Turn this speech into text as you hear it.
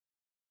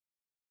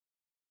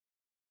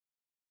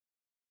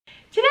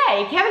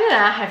Today, Kevin and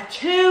I have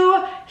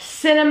 2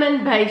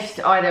 cinnamon-based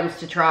items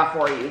to try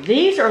for you.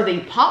 These are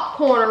the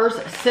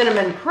PopCorners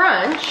Cinnamon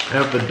Crunch. I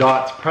have the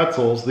Dots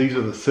Pretzels. These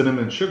are the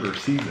cinnamon sugar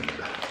seasoned.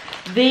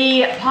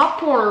 The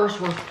PopCorners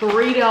were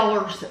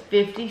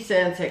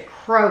 $3.50 at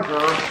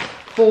Kroger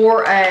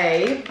for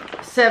a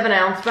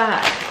 7-ounce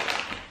bag.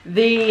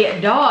 The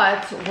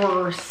Dots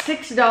were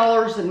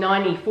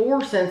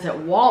 $6.94 at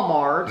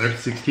Walmart. They're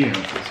 16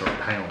 ounces or a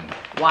pound.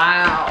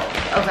 Wow.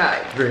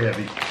 Okay. Very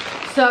heavy.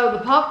 So the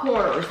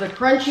PopCorners, the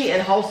crunchy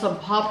and wholesome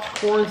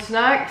popcorn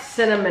snack,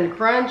 cinnamon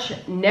crunch,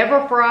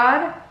 never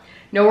fried,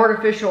 no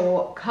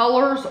artificial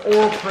colors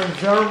or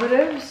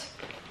preservatives.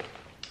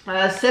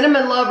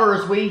 Cinnamon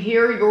lovers, we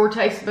hear your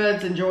taste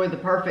buds enjoy the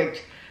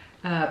perfect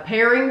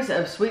pairings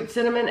of sweet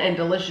cinnamon and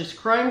delicious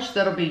crunch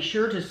that'll be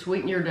sure to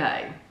sweeten your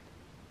day.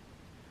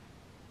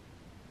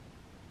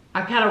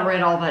 I kind of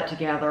read all that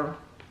together.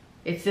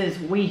 It says,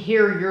 we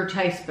hear your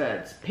taste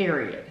buds,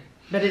 period.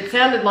 But it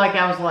sounded like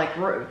I was like,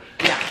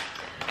 yeah.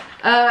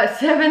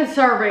 7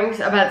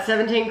 servings, about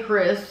 17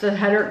 crisps,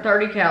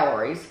 130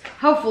 calories.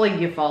 Hopefully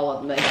you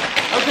followed me.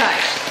 Okay.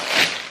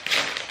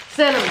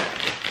 Cinnamon.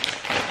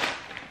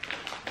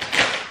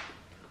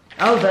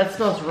 Oh, that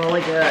smells really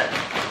good.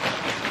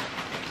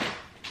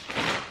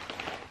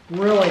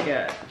 Really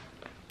good.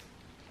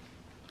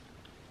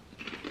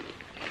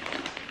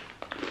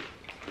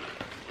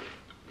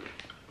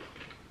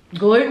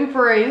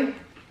 Gluten-free.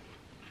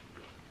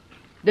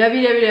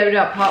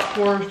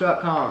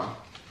 www.popcorners.com.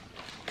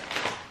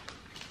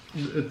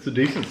 It's a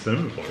decent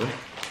cinnamon flavor.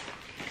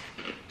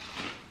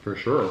 For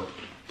sure.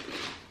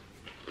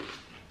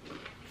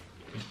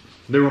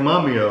 They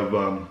remind me of,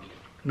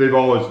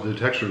 the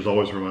textures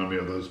always remind me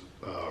of those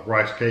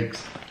rice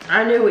cakes.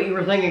 I knew what you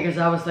were thinking because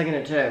I was thinking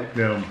it too.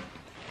 Yeah.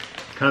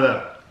 Kind of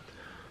that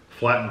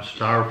flattened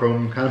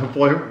styrofoam kind of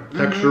flavor,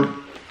 texture.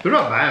 They're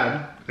not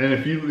bad. And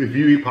if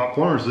you eat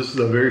PopCorners, this is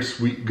a very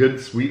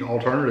good sweet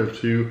alternative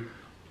to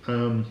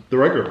the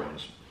regular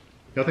ones.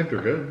 I think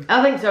they're good.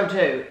 I think so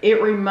too.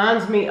 It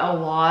reminds me a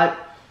lot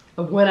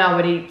of when I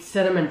would eat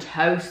cinnamon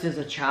toast as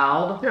a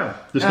child. Yeah,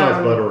 just not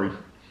as buttery.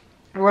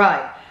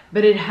 Right,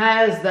 but it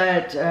has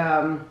that,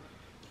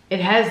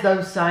 it has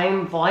those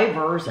same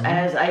flavors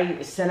as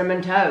a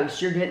cinnamon toast.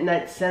 You're getting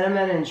that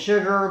cinnamon and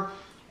sugar,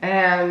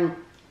 and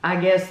I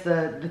guess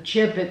the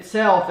chip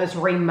itself is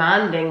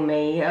reminding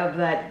me of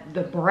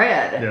the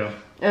bread.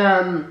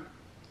 Yeah.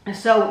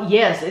 So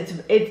yes,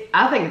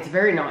 I think it's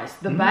very nice.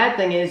 The bad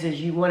thing is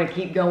you want to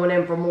keep going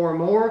in for more and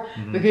more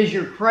because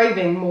you're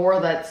craving more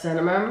of that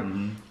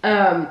cinnamon.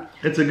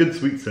 It's a good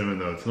sweet cinnamon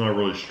though. It's not a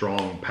really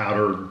strong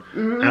powdered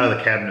out of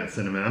the cabinet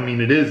cinnamon. I mean,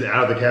 it is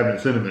out of the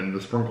cabinet cinnamon,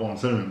 the sprinkle on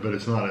cinnamon, but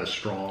it's not as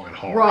strong and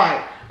harsh.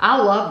 Right. I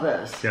love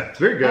this. Yeah, it's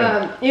very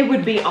good. It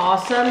would be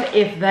awesome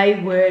if they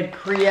would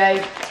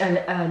create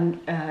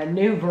a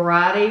new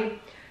variety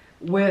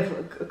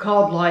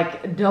called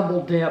like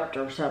double dipped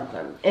or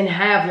something, and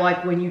have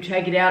like when you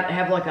take it out,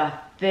 have like a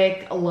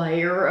thick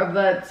layer of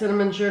that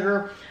cinnamon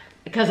sugar,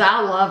 because I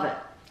love it.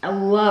 I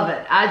love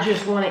it. I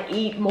just want to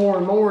eat more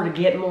and more to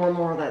get more and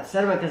more of that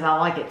cinnamon because I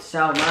like it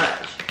so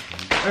much.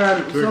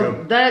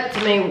 So that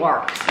to me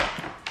works.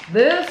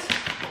 This,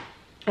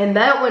 and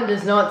that one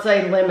does not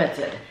say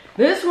limited.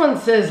 This one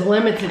says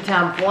limited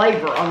time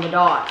flavor on the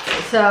Dots.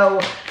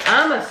 So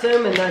I'm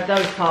assuming that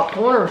those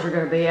PopCorners are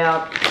going to be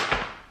out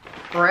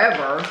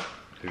forever.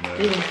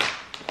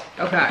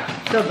 Okay,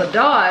 so the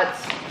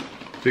Dots.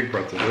 Big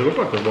pretzels. They look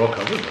like they're well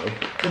covered though.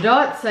 The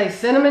Dots say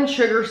cinnamon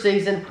sugar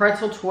seasoned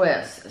pretzel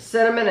twist.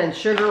 Cinnamon and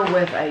sugar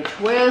with a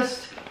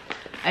twist.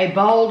 A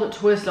bold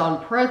twist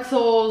on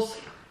pretzels.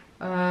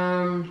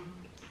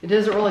 It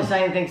doesn't really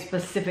say anything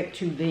specific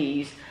to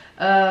these.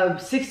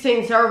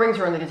 16 servings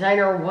are in the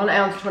container. 1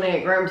 ounce,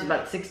 28 grams,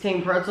 about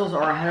 16 pretzels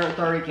or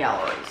 130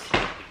 calories.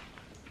 I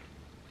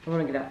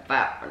want to get a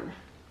fat one.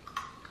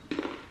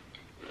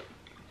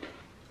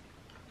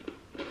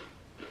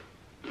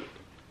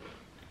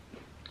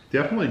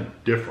 Definitely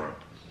different.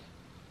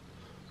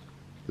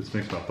 This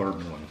makes my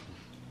 3rd one.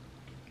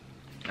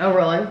 Oh,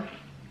 really?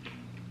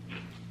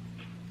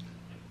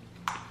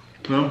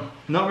 No,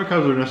 not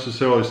because they're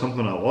necessarily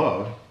something I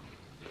love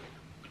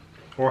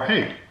or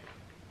hate.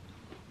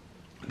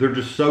 They're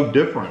just so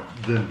different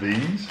than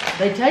these.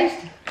 They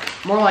taste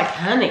more like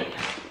honey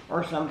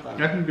or something.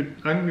 I can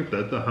get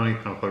that, the honey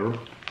kind of flavor.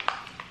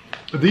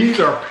 These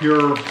are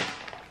pure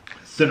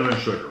cinnamon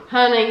sugar.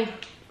 Honey.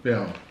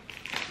 Yeah,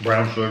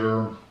 brown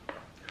sugar.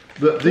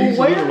 These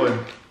literally.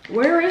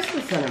 Where is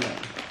the cinnamon?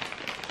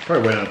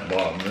 Probably way down at the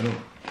bottom. They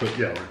don't put,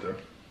 yeah, right there.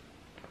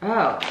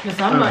 Oh, because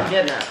I'm not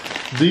getting it.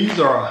 These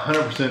are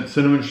 100%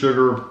 cinnamon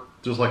sugar,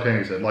 just like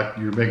Hank said, like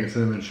you're making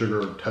cinnamon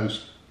sugar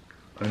toast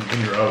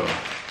in your oven.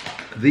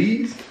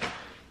 These,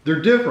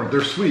 they're different.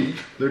 They're sweet.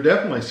 They're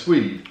definitely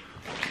sweet.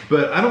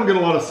 But I don't get a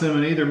lot of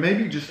cinnamon either.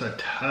 Maybe just a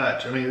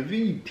touch. I mean, a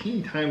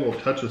teeny tiny little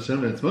touch of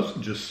cinnamon. It's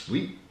mostly just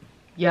sweet.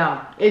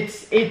 Yeah,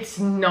 it's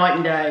night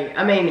and day.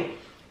 I mean,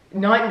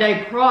 night and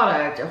day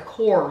product, of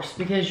course,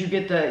 because you do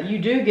get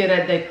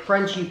the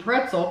crunchy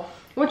pretzel,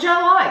 which I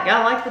like.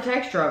 I like the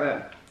texture of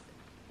it.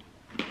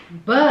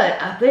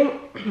 But I think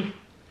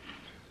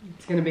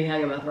it's gonna be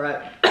hanging my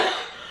throat.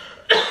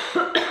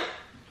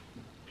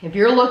 If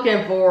you're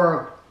looking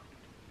for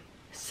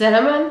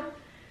cinnamon,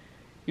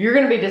 you're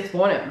gonna be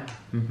disappointed.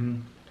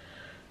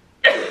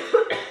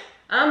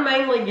 I'm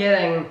mainly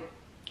getting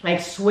a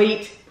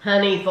sweet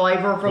honey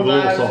flavor from With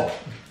a those. little salt.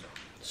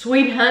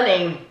 Sweet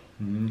honey,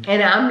 and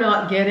I'm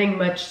not getting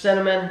much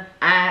cinnamon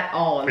at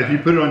all. If you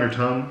put it on your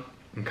tongue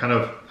and kind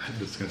of,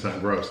 this is gonna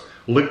sound gross,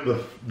 lick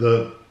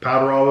the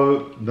powder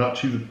of it, not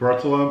chew the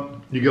pretzel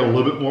up, you get a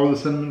little bit more of the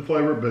cinnamon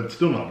flavor, but it's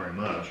still not very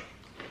much.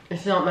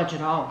 It's not much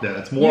at all. Yeah,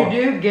 it's more.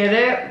 You do get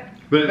it.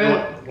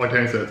 But like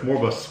Danny said, it's more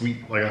of a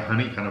sweet, like a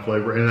honey kind of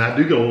flavor, and I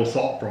do get a little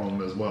salt from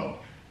them as well.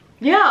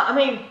 Yeah, I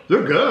mean,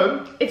 they're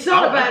good. It's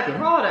not a like bad them.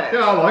 product.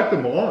 Yeah, I like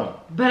them a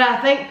lot. But I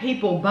think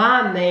people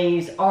buying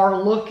these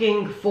are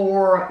looking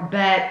for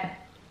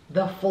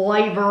the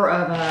flavor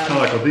of Kind of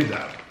like what these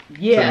have.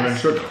 Yes. Cinnamon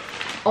sugar.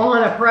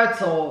 on a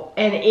pretzel,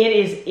 and it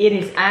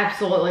is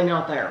absolutely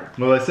not there.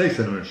 Well, they say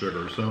cinnamon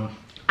sugar, so.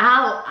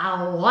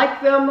 I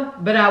like them,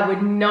 but I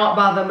would not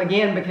buy them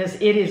again because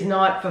it is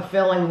not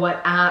fulfilling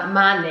what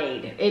my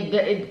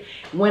need.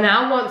 When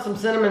I want some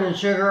cinnamon and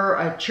sugar,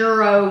 a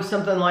churro,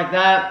 something like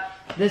that,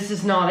 this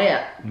is not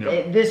it.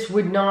 No. This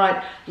would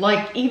not,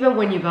 like, even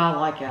when you buy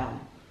like a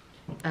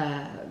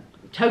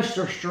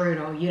toaster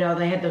strudel, you know,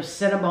 they had those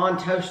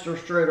Cinnabon toaster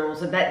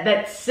strudels, and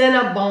that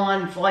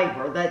Cinnabon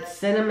flavor, that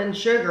cinnamon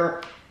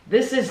sugar,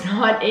 this is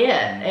not it.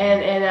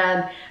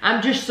 And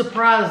I'm just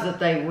surprised that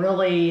they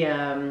really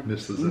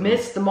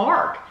missed the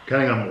mark.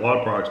 Cutting on a lot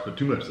of products, but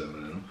too much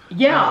cinnamon in them.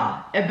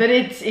 Yeah, but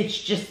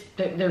it's just,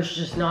 there's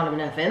just not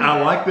enough in there.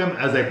 I like them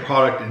as a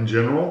product in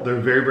general. They're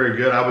very, very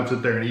good. I would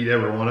sit there and eat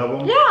every one of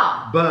them.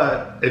 Yeah.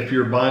 But if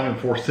you're buying them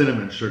for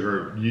cinnamon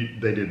sugar,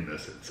 they did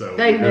miss it. So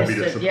they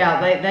missed it.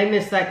 Yeah, they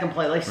missed that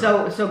completely.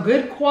 Right. So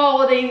good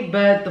quality,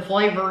 but the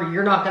flavor,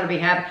 you're not going to be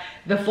happy.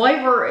 The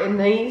flavor in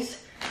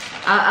these,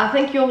 I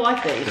think you'll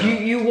like these. Yeah.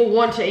 You will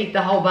want to eat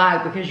the whole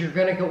bag because you're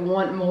going to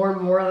want more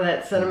and more of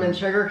that cinnamon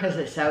sugar because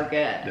it's so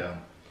good. Yeah.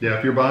 Yeah,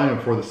 if you're buying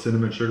them for the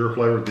cinnamon sugar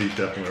flavor, these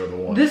definitely are the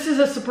ones. This is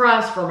a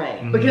surprise for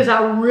me because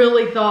I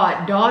really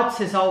thought Dots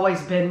has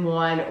always been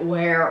one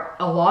where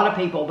a lot of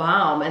people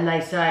buy them and they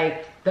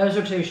say, those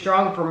are too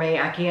strong for me.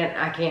 I can't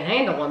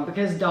handle them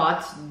because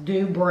Dots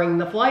do bring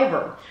the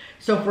flavor.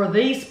 So for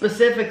these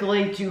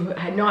specifically to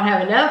not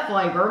have enough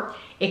flavor,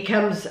 it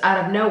comes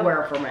out of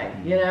nowhere for me,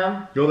 you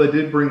know? Well, they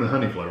did bring the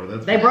honey flavor.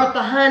 They brought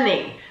the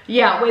honey.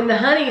 Yeah, when the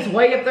honey's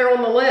way up there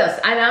on the list.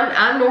 And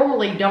I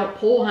normally don't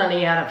pull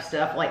honey out of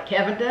stuff like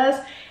Kevin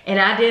does, and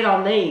I did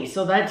on these,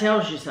 so that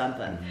tells you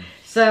something.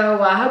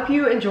 So I hope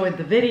you enjoyed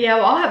the video.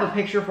 I'll have a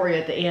picture for you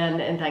at the end,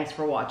 and thanks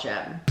for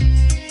watching.